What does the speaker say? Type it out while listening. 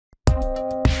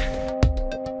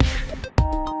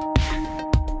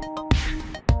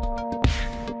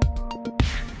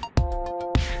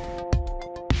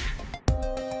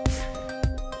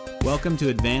Welcome to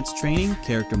Advanced Training,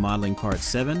 Character Modeling Part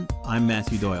 7. I'm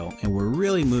Matthew Doyle, and we're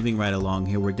really moving right along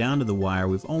here. We're down to the wire.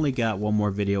 We've only got one more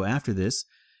video after this.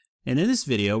 And in this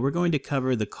video, we're going to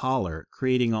cover the collar,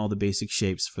 creating all the basic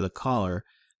shapes for the collar.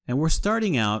 And we're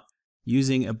starting out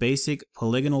using a basic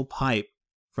polygonal pipe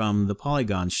from the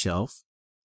Polygon shelf.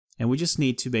 And we just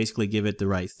need to basically give it the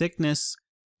right thickness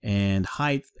and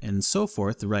height and so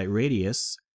forth, the right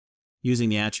radius, using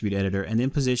the attribute editor, and then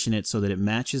position it so that it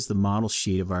matches the model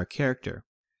sheet of our character.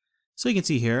 So you can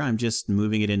see here, I'm just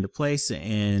moving it into place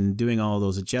and doing all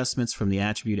those adjustments from the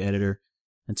attribute editor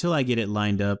until I get it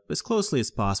lined up as closely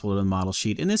as possible to the model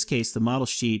sheet. In this case, the model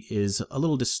sheet is a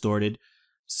little distorted,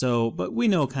 but we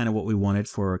know kind of what we wanted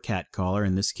for a cat collar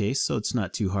in this case, so it's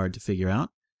not too hard to figure out.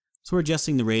 So we're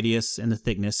adjusting the radius and the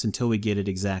thickness until we get it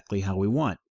exactly how we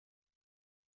want.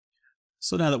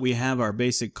 So now that we have our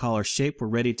basic collar shape, we're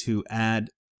ready to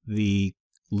add the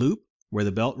loop where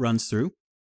the belt runs through.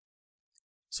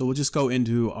 So we'll just go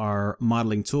into our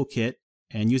modeling toolkit,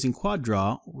 and using Quad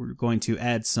Draw, we're going to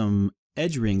add some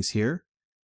edge rings here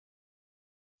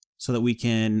so that we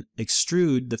can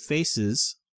extrude the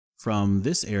faces from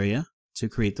this area to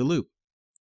create the loop.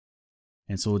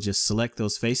 And so we'll just select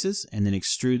those faces and then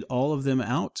extrude all of them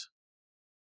out.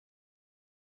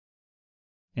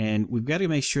 And we've got to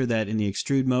make sure that in the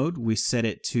extrude mode, we set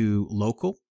it to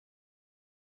local.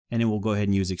 And then we'll go ahead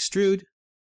and use extrude,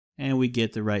 and we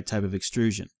get the right type of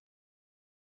extrusion.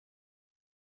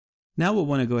 Now we'll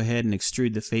want to go ahead and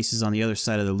extrude the faces on the other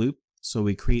side of the loop. So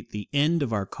we create the end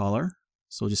of our collar.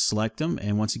 So we'll just select them,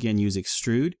 and once again use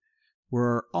extrude.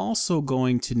 We're also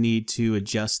going to need to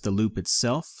adjust the loop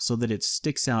itself so that it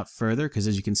sticks out further, because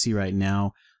as you can see right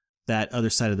now, that other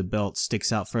side of the belt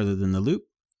sticks out further than the loop.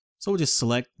 So we'll just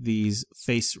select these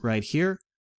face right here,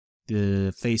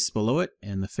 the face below it,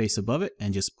 and the face above it,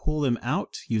 and just pull them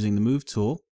out using the Move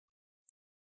tool.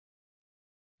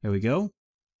 There we go.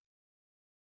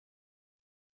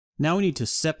 Now we need to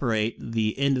separate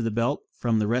the end of the belt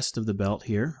from the rest of the belt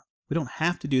here. We don't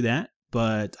have to do that,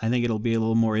 but I think it'll be a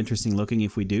little more interesting looking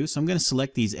if we do. So I'm going to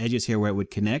select these edges here where it would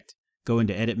connect, go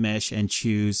into Edit Mesh, and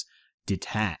choose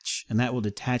Detach. And that will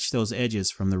detach those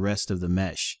edges from the rest of the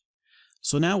mesh.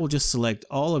 So now we'll just select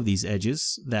all of these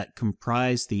edges that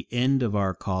comprise the end of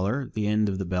our collar, the end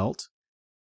of the belt.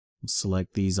 We'll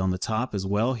select these on the top as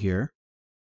well here.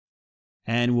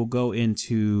 And we'll go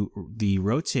into the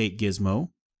Rotate gizmo,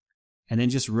 and then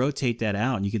just rotate that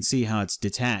out. And you can see how it's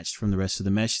detached from the rest of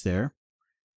the mesh there.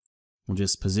 We'll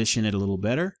just position it a little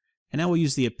better. And now we'll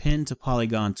use the Append to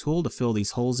Polygon tool to fill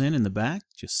these holes in the back.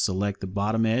 Just select the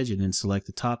bottom edge and then select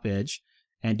the top edge,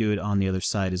 and do it on the other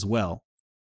side as well.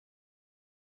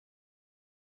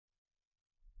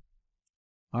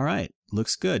 All right,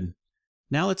 looks good.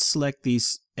 Now let's select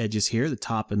these edges here, the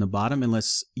top and the bottom, and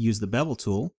let's use the bevel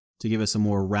tool to give us a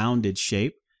more rounded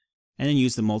shape, and then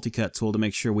use the multi-cut tool to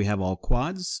make sure we have all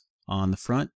quads on the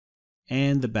front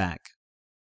and the back.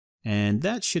 And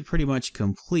that should pretty much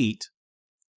complete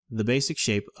the basic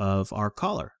shape of our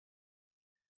collar.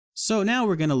 So now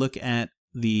we're going to look at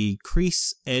the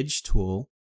Crease Edge tool,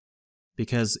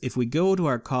 because if we go to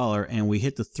our collar and we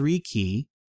hit the 3 key,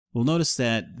 we'll notice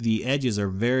that the edges are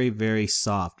very, very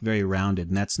soft, very rounded,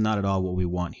 and that's not at all what we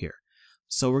want here.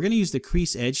 So we're going to use the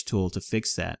Crease Edge tool to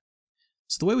fix that.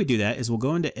 So the way we do that is we'll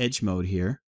go into Edge mode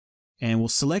here, and we'll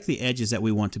select the edges that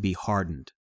we want to be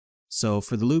hardened. So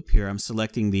for the loop here, I'm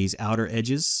selecting these outer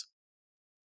edges,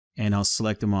 and I'll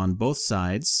select them on both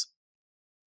sides,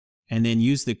 and then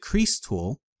use the Crease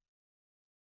tool,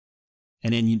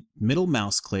 and then you middle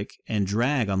mouse click and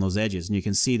drag on those edges, and you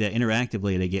can see that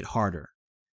interactively they get harder.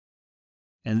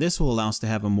 And this will allow us to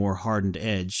have a more hardened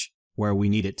edge where we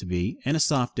need it to be, and a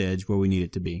soft edge where we need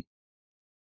it to be.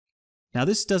 Now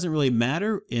this doesn't really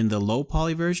matter in the low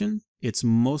poly version. It's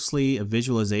mostly a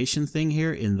visualization thing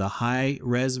here in the high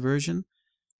res version,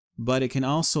 but it can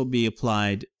also be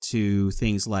applied to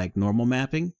things like normal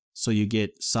mapping, so you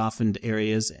get softened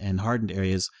areas and hardened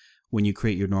areas when you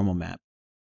create your normal map.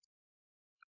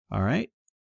 All right,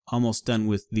 almost done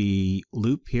with the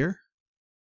loop here.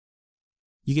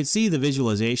 You can see the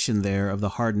visualization there of the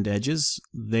hardened edges.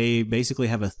 They basically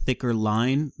have a thicker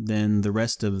line than the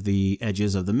rest of the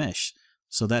edges of the mesh.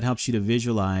 So that helps you to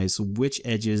visualize which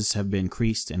edges have been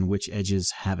creased and which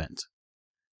edges haven't.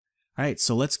 Alright,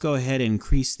 so let's go ahead and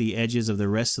crease the edges of the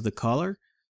rest of the collar.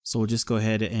 So we'll just go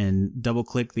ahead and double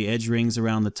click the edge rings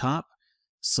around the top.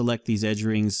 Select these edge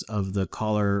rings of the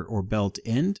collar or belt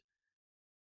end.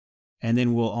 And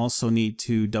then we'll also need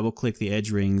to double click the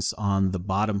edge rings on the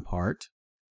bottom part.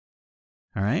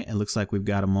 All right, it looks like we've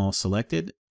got them all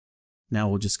selected. Now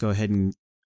we'll just go ahead and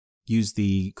use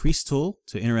the Crease tool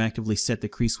to interactively set the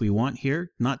crease we want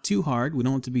here. Not too hard, we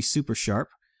don't want it to be super sharp.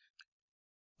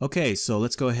 Okay, so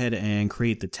let's go ahead and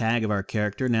create the tag of our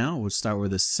character now. We'll start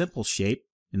with a simple shape,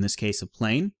 in this case a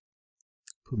plane.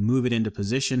 Move it into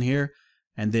position here,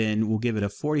 and then we'll give it a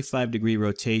 45-degree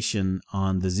rotation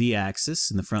on the Z-axis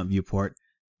in the front viewport,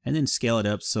 and then scale it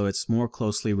up so it's more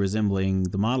closely resembling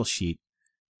the model sheet.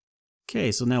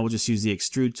 Okay, so now we'll just use the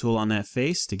extrude tool on that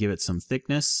face to give it some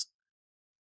thickness,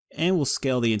 and we'll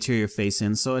scale the interior face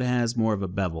in so it has more of a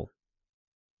bevel.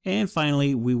 And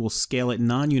finally, we will scale it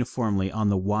non-uniformly on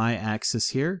the Y-axis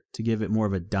here to give it more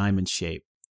of a diamond shape.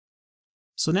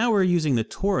 So now we're using the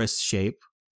torus shape,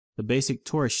 the basic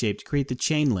torus shape, to create the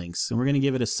chain links, and we're going to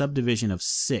give it a subdivision of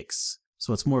 6.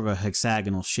 So it's more of a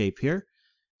hexagonal shape here.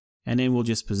 And then we'll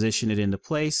just position it into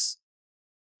place.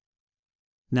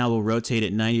 Now we'll rotate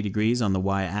it 90 degrees on the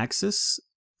Y-axis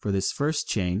for this first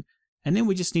chain, and then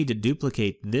we just need to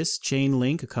duplicate this chain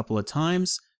link a couple of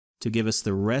times to give us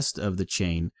the rest of the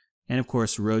chain, and of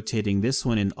course rotating this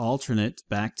one in alternate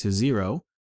back to 0.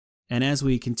 And as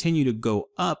we continue to go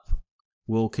up,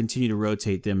 we'll continue to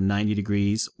rotate them 90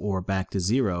 degrees or back to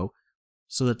 0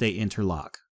 so that they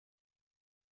interlock.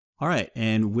 Alright,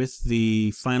 and with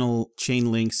the final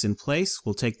chain links in place,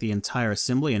 we'll take the entire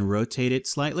assembly and rotate it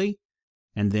slightly,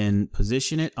 and then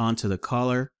position it onto the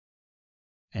collar,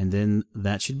 and then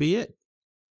that should be it.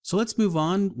 So let's move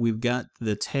on. We've got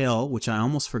the tail, which I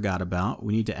almost forgot about.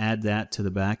 We need to add that to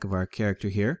the back of our character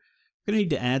here. We're going to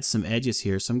need to add some edges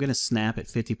here, so I'm going to snap at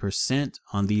 50%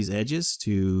 on these edges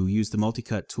to use the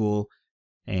multi-cut tool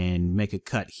and make a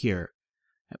cut here.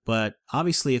 But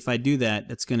obviously if I do that,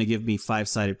 that's going to give me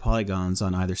 5-sided polygons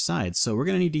on either side. So we're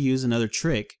going to need to use another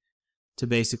trick to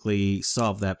basically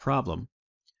solve that problem.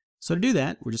 So to do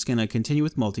that, we're just going to continue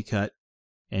with multi-cut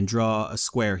and draw a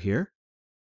square here,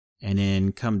 and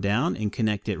then come down and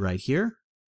connect it right here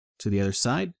to the other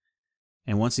side.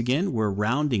 And once again, we're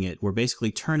rounding it. We're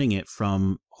basically turning it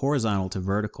from horizontal to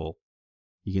vertical.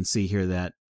 You can see here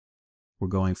that we're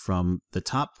going from the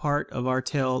top part of our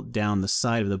tail down the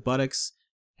side of the buttocks,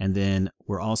 and then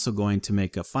we're also going to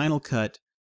make a final cut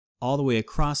all the way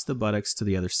across the buttocks to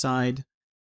the other side.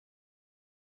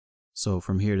 So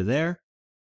from here to there,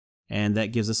 and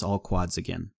that gives us all quads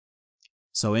again.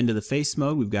 So into the face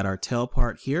mode, we've got our tail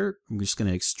part here. I'm just going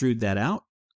to extrude that out.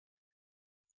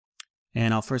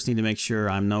 And I'll first need to make sure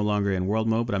I'm no longer in world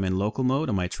mode, but I'm in local mode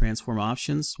on my transform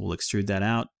options. We'll extrude that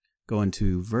out, go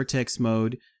into vertex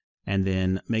mode, and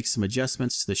then make some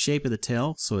adjustments to the shape of the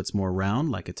tail so it's more round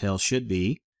like a tail should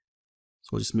be. So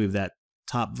we'll just move that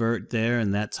top vert there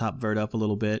and that top vert up a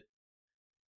little bit.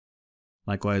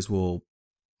 Likewise, we'll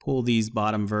pull these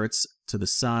bottom verts to the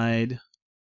side,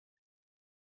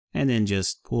 and then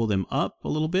just pull them up a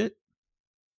little bit.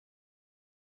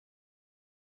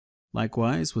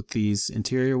 Likewise with these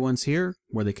interior ones here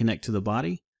where they connect to the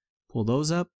body, pull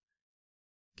those up.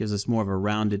 Gives us more of a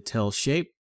rounded tail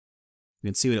shape. You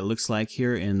can see what it looks like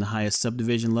here in the highest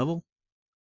subdivision level.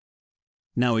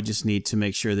 Now we just need to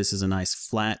make sure this is a nice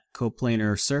flat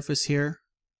coplanar surface here.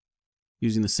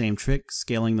 Using the same trick,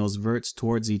 scaling those verts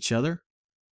towards each other.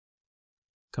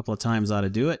 A couple of times ought to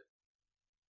do it.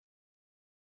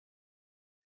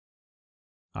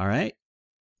 Alright,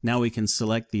 now we can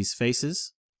select these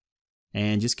faces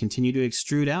and just continue to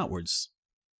extrude outwards.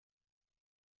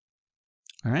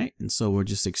 Alright, and so we're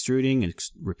just extruding and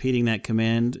repeating that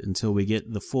command until we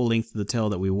get the full length of the tail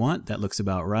that we want. That looks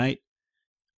about right.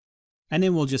 And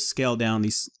then we'll just scale down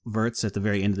these verts at the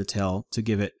very end of the tail to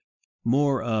give it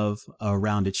more of a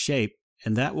rounded shape,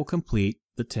 and that will complete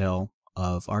the tail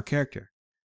of our character.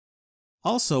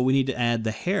 Also, we need to add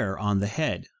the hair on the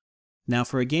head. Now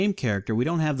for a game character, we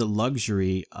don't have the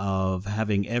luxury of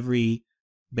having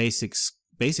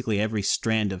basically every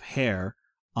strand of hair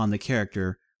on the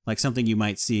character like something you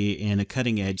might see in a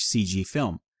cutting-edge CG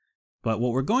film. But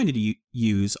what we're going to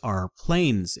use are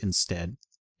planes instead,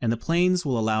 and the planes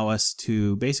will allow us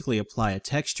to basically apply a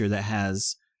texture that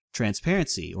has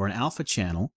transparency or an alpha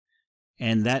channel,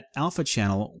 and that alpha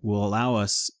channel will allow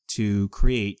us to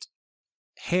create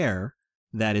hair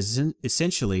that is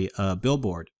essentially a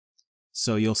billboard.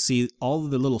 So you'll see all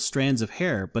of the little strands of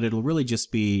hair, but it'll really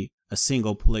just be a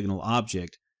single polygonal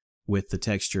object with the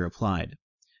texture applied.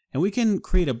 And we can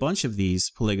create a bunch of these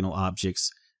polygonal objects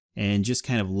and just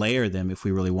kind of layer them if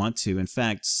we really want to. In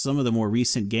fact, some of the more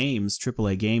recent games,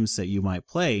 AAA games that you might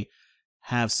play,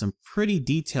 have some pretty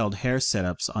detailed hair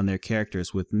setups on their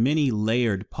characters with many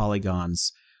layered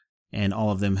polygons and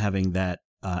all of them having that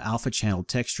alpha channel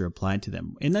texture applied to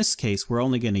them. In this case, we're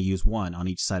only going to use one on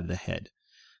each side of the head.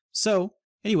 So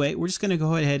anyway, we're just going to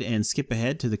go ahead and skip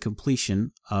ahead to the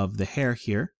completion of the hair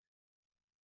here.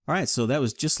 Alright, so that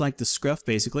was just like the scruff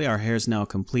basically. Our hair is now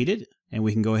completed, and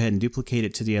we can go ahead and duplicate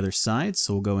it to the other side.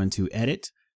 So we'll go into Edit,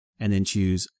 and then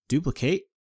choose Duplicate.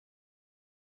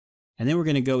 And then we're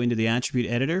going to go into the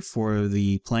attribute editor for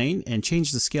the plane and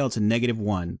change the scale to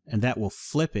 -1, and that will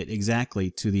flip it exactly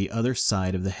to the other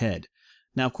side of the head.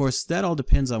 Now, of course, that all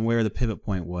depends on where the pivot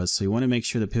point was, so you want to make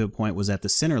sure the pivot point was at the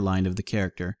center line of the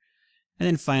character. And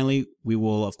then finally, we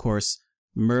will, of course,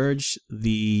 merge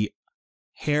the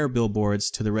hair billboards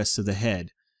to the rest of the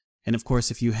head. And of course,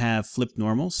 if you have flipped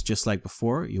normals, just like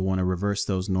before, you'll want to reverse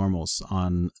those normals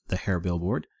on the hair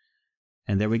billboard.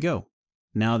 And there we go.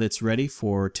 Now that's ready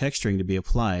for texturing to be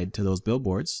applied to those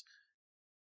billboards.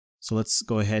 So let's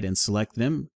go ahead and select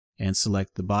them and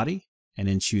select the body and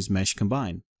then choose Mesh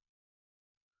Combine.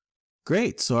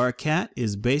 Great, so our cat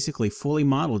is basically fully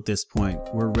modeled at this point.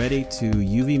 We're ready to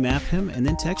UV map him and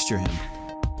then texture him.